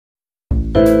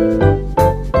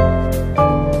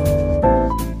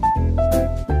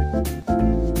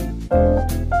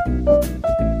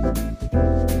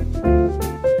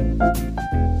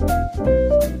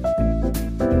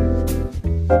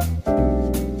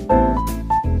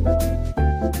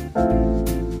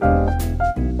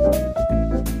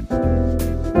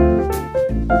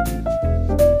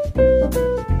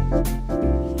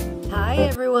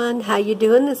How you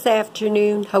doing this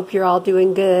afternoon? Hope you're all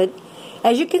doing good.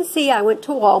 As you can see, I went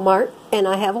to Walmart and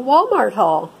I have a Walmart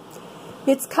haul.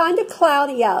 It's kind of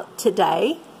cloudy out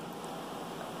today.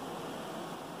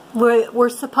 We're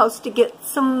supposed to get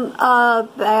some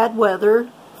bad weather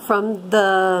from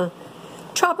the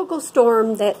tropical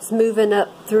storm that's moving up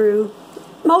through.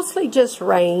 Mostly just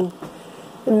rain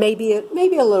and maybe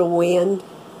a little wind.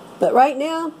 But right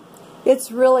now,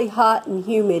 it's really hot and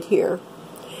humid here.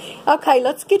 Okay,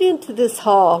 let's get into this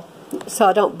haul so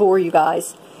I don't bore you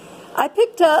guys. I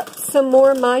picked up some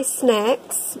more of my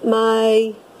snacks,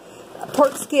 my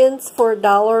pork skins for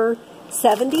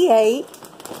 $1.78,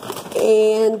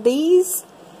 and these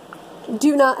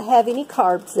do not have any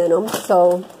carbs in them,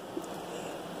 so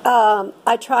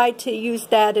I tried to use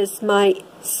that as my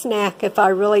snack if I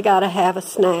really got to have a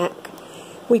snack.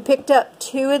 We picked up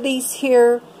 2 of these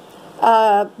here.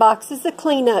 Boxes of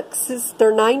Kleenexes.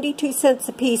 They're 92 cents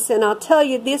a piece, and I'll tell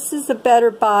you, this is a better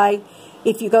buy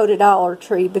if you go to Dollar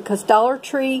Tree, because Dollar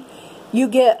Tree you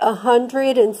get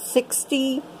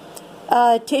 160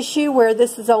 tissue, where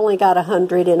this has only got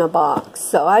 100 in a box.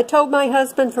 So I told my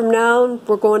husband from now on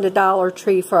we're going to Dollar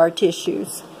Tree for our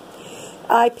tissues.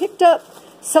 I picked up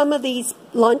some of these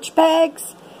lunch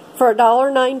bags for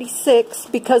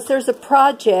 $1.96 because there's a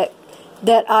project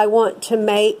that I want to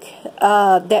make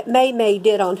that May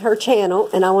did on her channel,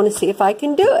 and I want to see if I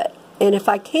can do it. And if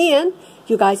I can,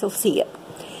 you guys will see it.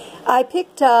 I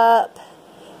picked up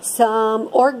some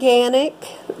organic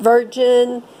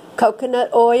virgin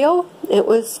coconut oil. It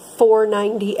was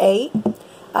 $4.98.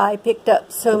 I picked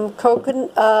up some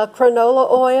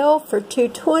canola oil for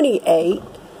 $2.28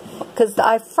 because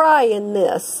I fry in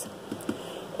this.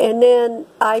 And then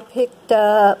I picked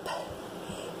up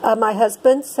my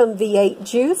husband some V8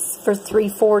 juice for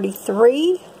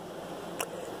 $3.43,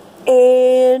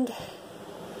 and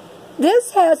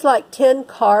this has like 10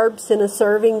 carbs in a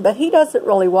serving, but he doesn't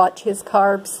really watch his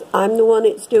carbs. I'm the one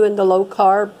that's doing the low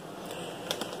carb.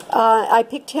 I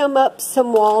picked him up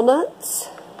some walnuts.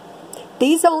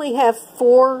 These only have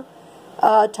 4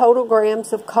 total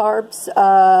grams of carbs.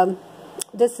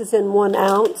 This is in 1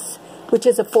 ounce, which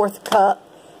is a 1/4 cup.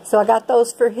 So I got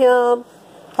those for him.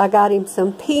 I got him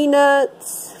some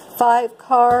peanuts, 5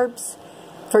 carbs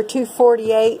for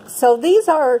 $2.48. So these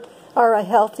are a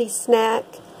healthy snack.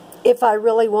 If I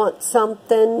really want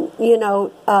something, you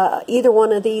know, either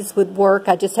one of these would work.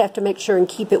 I just have to make sure and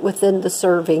keep it within the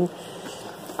serving.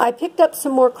 I picked up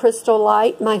some more Crystal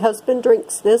Light. My husband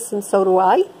drinks this, and so do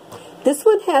I. This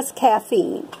one has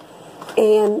caffeine,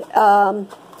 and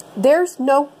there's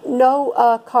no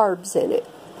carbs in it.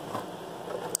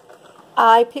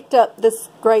 I picked up this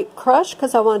Grape Crush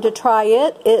because I wanted to try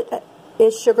it. It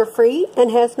is sugar-free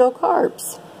and has no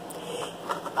carbs.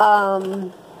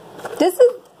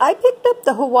 I picked up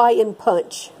the Hawaiian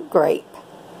Punch grape.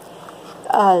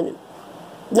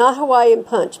 Not Hawaiian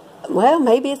Punch. Well,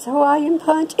 maybe it's Hawaiian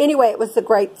Punch. Anyway, it was the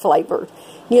grape flavor,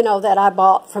 you know, that I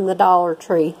bought from the Dollar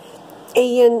Tree.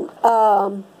 And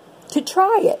to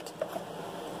try it,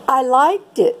 I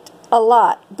liked it a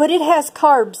lot, but it has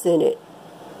carbs in it.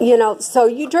 You know, so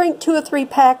you drink 2 or 3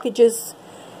 packages,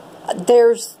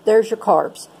 there's your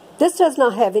carbs. This does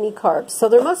not have any carbs, so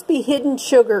there must be hidden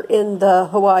sugar in the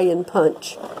Hawaiian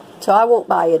Punch. So I won't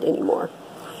buy it anymore.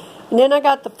 And then I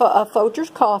got the Folgers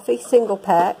coffee, single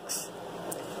packs.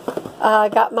 I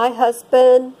got my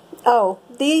husband,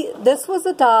 this was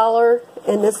 $1,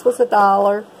 and this was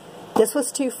 $1. This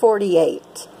was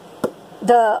 $2.48.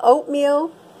 The oatmeal,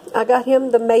 I got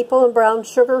him the maple and brown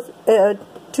sugar,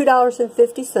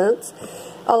 $2.50.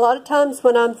 A lot of times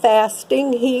when I'm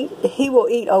fasting, he will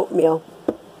eat oatmeal.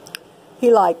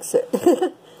 He likes it.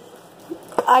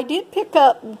 I did pick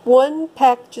up 1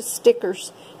 package of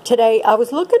stickers today. I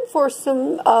was looking for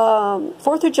some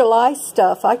 4th of July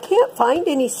stuff. I can't find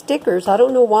any stickers. I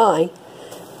don't know why.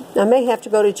 I may have to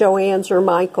go to Joann's or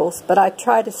Michael's, but I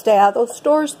try to stay out of those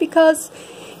stores because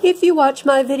if you watch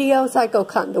my videos, I go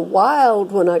kind of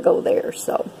wild when I go there.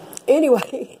 So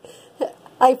anyway,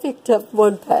 I picked up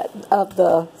 1 pack of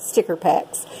the sticker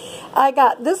packs. I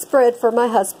got this bread for my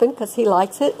husband because he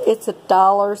likes it. It's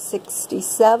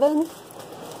 $1.67.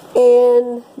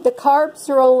 And the carbs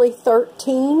are only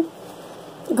 13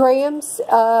 grams.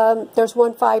 There's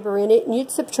 1 fiber in it, and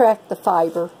you'd subtract the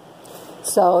fiber.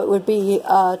 So it would be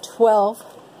 12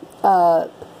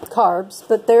 carbs.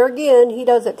 But there again, he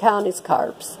doesn't count his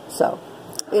carbs. So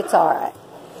it's alright.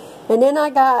 And then I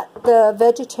got the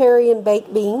vegetarian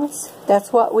baked beans.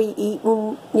 That's what we eat,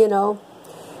 you know.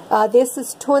 This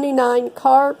is 29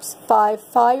 carbs, 5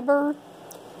 fiber,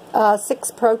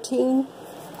 6 protein.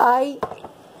 I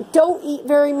don't eat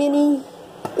very many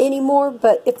anymore,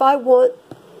 but if I want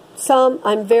some,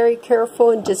 I'm very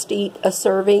careful and just eat a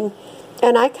serving.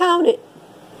 And I count it.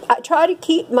 I try to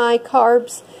keep my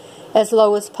carbs as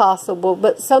low as possible,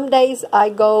 but some days I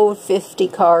go 50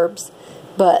 carbs,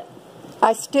 but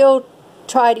I still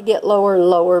try to get lower and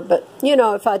lower. But, you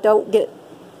know, if I don't get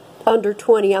under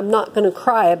 20, I'm not going to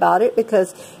cry about it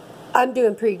because I'm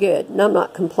doing pretty good and I'm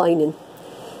not complaining.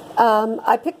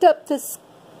 I picked up this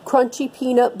crunchy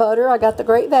peanut butter. I got the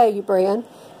Great Value brand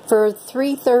for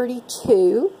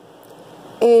 $3.32,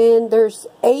 and there's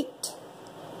 8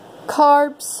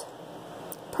 carbs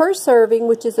per serving,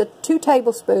 which is 2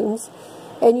 tablespoons,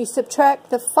 and you subtract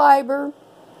the fiber,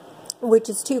 which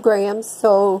is 2 grams,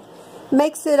 so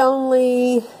makes it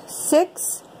only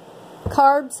 6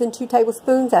 carbs in 2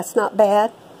 tablespoons. That's not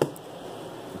bad.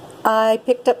 I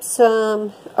picked up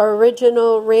some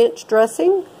original ranch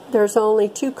dressing. There's only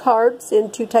 2 carbs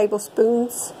in 2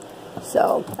 tablespoons,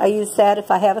 so I use that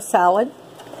if I have a salad.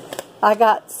 I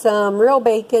got some real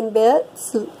bacon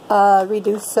bits,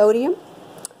 reduced sodium,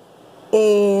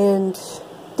 and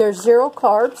there's 0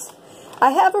 carbs.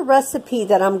 I have a recipe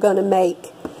that I'm going to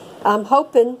make. I'm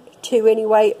hoping to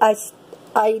anyway.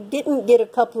 I didn't get a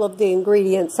couple of the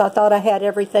ingredients. I thought I had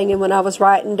everything, and when I was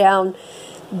writing down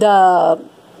the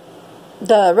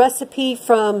recipe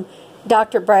from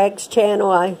Dr. Bragg's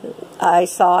channel, I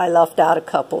saw I left out a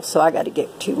couple, so I got to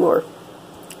get 2 more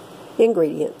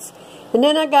ingredients. And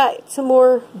then I got some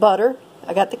more butter.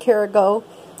 I got the Carragou.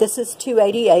 This is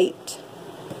 $2.88.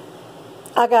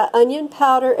 I got onion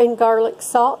powder and garlic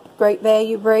salt, Great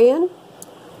Value brand.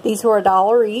 These were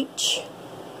 $1 each.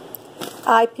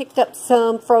 I picked up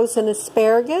some frozen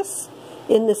asparagus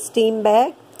in the steam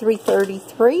bag,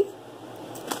 $3.33.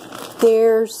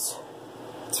 There's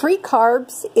 3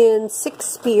 carbs in 6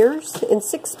 spears, and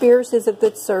 6 spears is a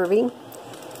good serving.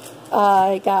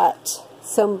 I got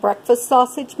some breakfast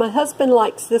sausage. My husband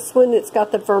likes this one. It's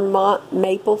got the Vermont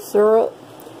maple syrup.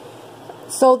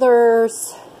 So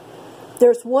there's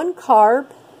 1 carb,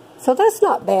 so that's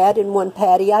not bad in 1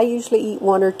 patty. I usually eat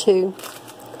 1 or 2.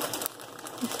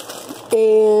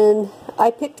 And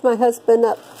I picked my husband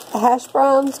up hash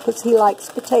browns because he likes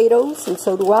potatoes, and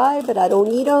so do I, but I don't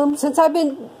eat them. Since I've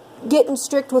been getting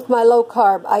strict with my low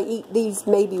carb, I eat these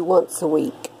maybe once a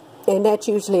week, and that's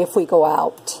usually if we go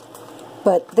out.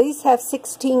 But these have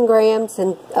 16 grams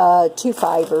and 2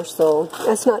 fiber, so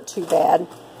that's not too bad.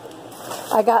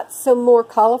 I got some more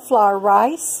cauliflower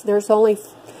rice. There's only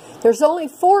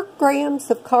 4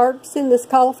 grams of carbs in this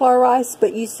cauliflower rice,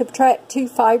 but you subtract 2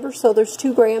 fiber, so there's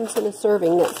 2 grams in a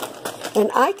serving.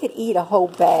 And I could eat a whole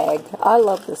bag. I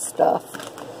love this stuff.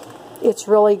 It's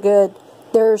really good.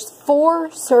 There's 4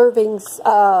 servings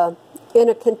in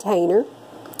a container,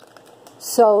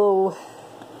 so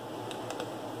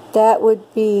that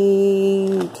would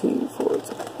be 2, 4.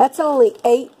 That's only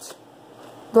 8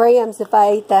 grams if I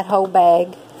ate that whole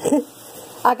bag.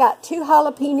 I got 2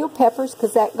 jalapeno peppers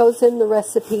because that goes in the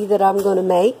recipe that I'm going to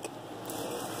make.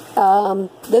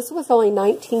 This was only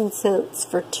 19 cents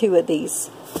for 2 of these.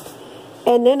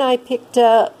 And then I picked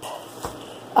up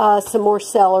some more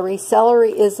celery.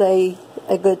 Celery is a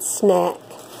good snack.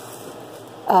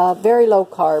 Very low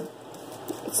carb.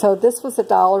 So this was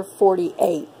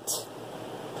 $1.48.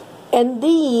 And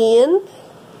then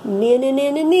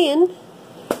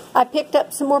I picked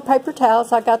up some more paper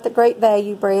towels. I got the Great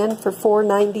Value brand for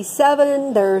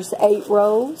 $4.97. There's 8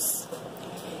 rows.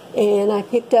 And I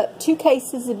picked up 2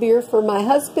 cases of beer for my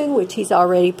husband, which he's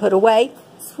already put away.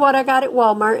 That's what I got at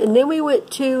Walmart. And then we went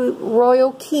to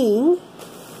Royal King,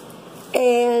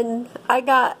 and I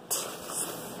got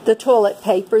the toilet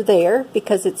paper there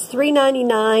because it's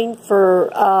 $3.99 for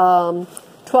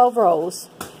 12 rolls.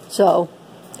 So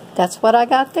that's what I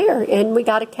got there. And we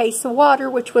got a case of water,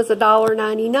 which was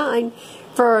 $1.99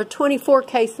 for a 24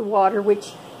 case of water,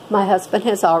 which my husband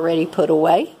has already put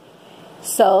away.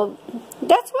 So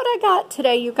that's what I got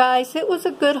today, you guys. It was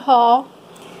a good haul.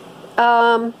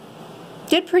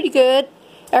 Did pretty good.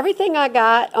 Everything I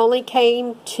got only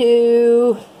came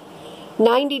to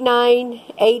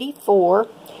 $99.84,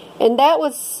 and that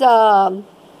was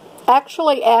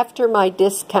actually after my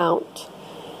discount.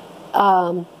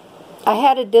 I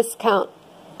had a discount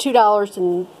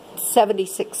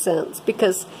 $2.76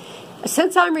 because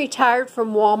since I'm retired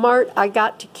from Walmart, I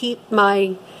got to keep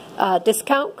my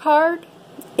discount card,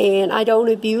 and I don't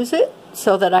abuse it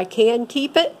so that I can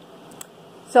keep it.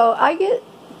 So I get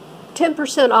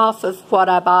 10% off of what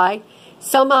I buy.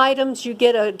 Some items you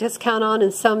get a discount on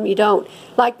and some you don't.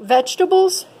 Like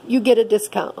vegetables, you get a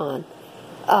discount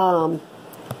on.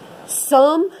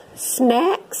 Some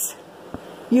snacks,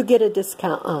 you get a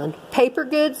discount on. Paper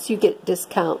goods, you get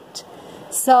discount.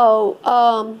 So,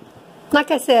 like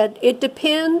I said, it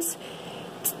depends.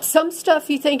 Some stuff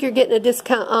you think you're getting a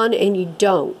discount on and you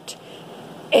don't.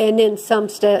 And then some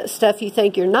stuff you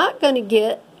think you're not going to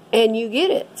get and you get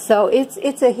it. So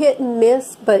it's a hit and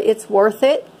miss, but it's worth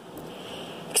it.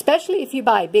 Especially if you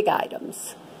buy big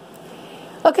items.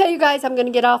 Okay, you guys, I'm going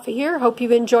to get off of here. Hope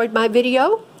you enjoyed my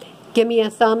video. Give me a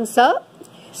thumbs up.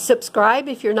 Subscribe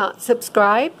if you're not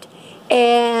subscribed.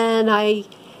 And I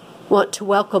want to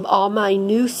welcome all my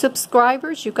new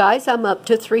subscribers. You guys, I'm up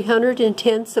to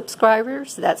 310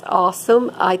 subscribers. That's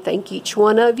awesome. I thank each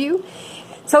one of you.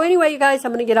 So anyway, you guys,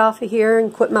 I'm going to get off of here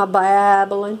and quit my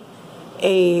babbling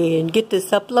and get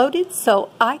this uploaded so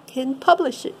I can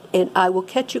publish it. And I will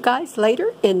catch you guys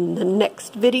later in the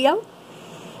next video.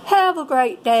 Have a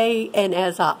great day, and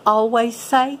as I always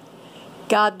say,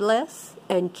 God bless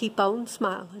and keep on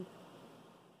smiling.